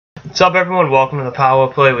What's up, everyone? Welcome to the Power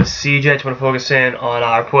Play with CJ. Just want to focus in on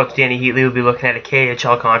our reports. Danny Heatley will be looking at a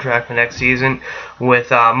KHL contract for next season,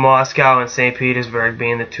 with Moscow and St. Petersburg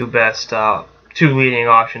being the two leading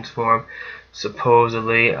options for him,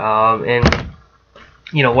 supposedly. And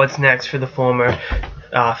you know what's next for the former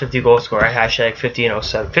 50 goal scorer? Hashtag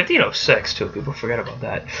 50-07, 50-06 too. People forget about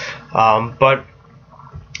that. But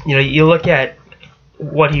you know, you look at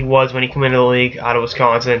what he was when he came into the league out of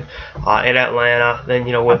Wisconsin, in Atlanta, then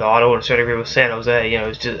with Ottawa, and a certain degree with San Jose. He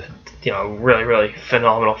was just really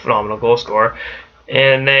phenomenal goal scorer,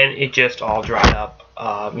 and then it just all dried up.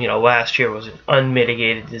 Last year was an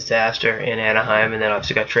unmitigated disaster in Anaheim, and then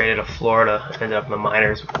obviously got traded to Florida, ended up in the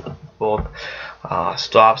minors, both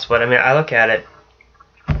stops. But I mean, I look at it.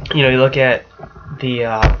 You look at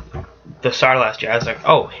the start last year, I was like,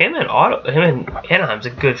 oh, him and Anaheim's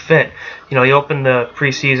a good fit. He opened the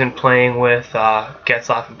preseason playing with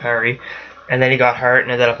Getzlaf and Perry, and then he got hurt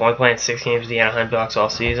and ended up only playing 6 games with the Anaheim Ducks all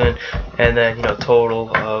season, and then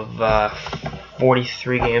total of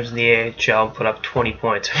 43 games in the AHL and put up 20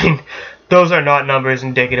 points. I mean, those are not numbers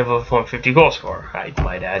indicative of a 450 goal scorer, I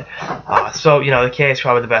might add. So the K is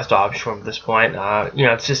probably the best option for him at this point.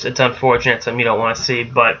 It's unfortunate, something you don't want to see,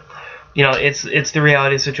 but it's the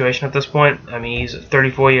reality of the situation at this point. I mean, he's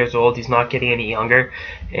 34 years old. He's not getting any younger,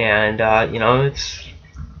 and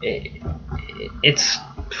it's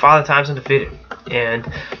Father Time's undefeated.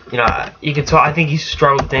 And you can tell. I think he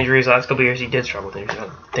struggled with injuries the last couple of years. He did struggle with injuries. I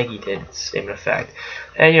think he did. It's statement of fact.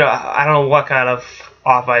 And I don't know what kind of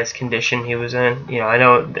off-ice condition he was in. I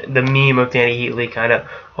know the meme of Danny Heatley kind of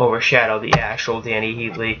overshadowed the actual Danny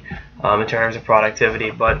Heatley in terms of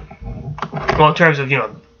productivity, but in terms of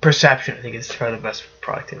perception, I think it's probably the best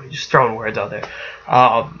productivity. Just throwing words out there.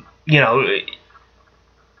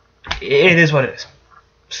 It is what it is.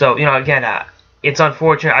 So, again, it's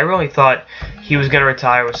unfortunate. I really thought he was going to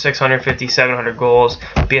retire with 650, 700 goals,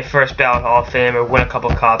 be a first ballot Hall of Famer, win a couple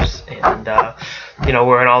cups, and,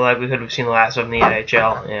 we're in all likelihood we've seen the last of him in the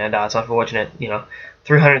NHL, and it's unfortunate,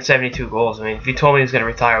 372 goals. I mean, if you told me he was going to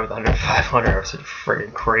retire with under 500, I would have said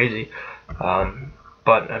friggin' crazy.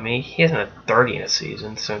 But I mean, he hasn't had 30 in a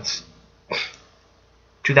season since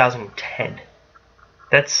 2010.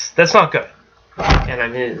 That's not good. And I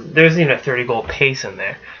mean, there's even a 30-goal pace in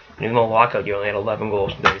there. Even though lockout, you only had 11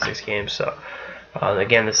 goals in 36 games. So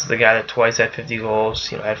again, this is the guy that twice had 50 goals.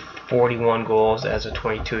 Had 41 goals as a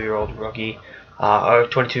 22-year-old rookie, or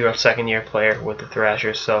 22-year-old second-year player with the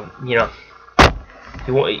Thrashers. So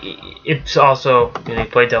it's also, he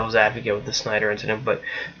played devil's advocate with the Snyder incident, but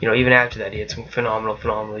even after that, he had some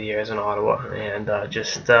phenomenal years in Ottawa, and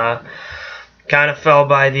just kind of fell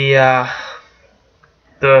by the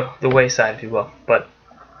wayside, if you will. But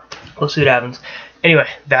we'll see what happens. Anyway,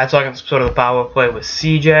 that's all sort of the Power Play with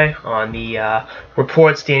CJ on the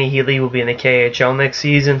reports. Danny Heatley will be in the KHL next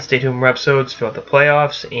season. Stay tuned for episodes throughout the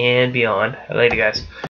playoffs and beyond. Later, guys.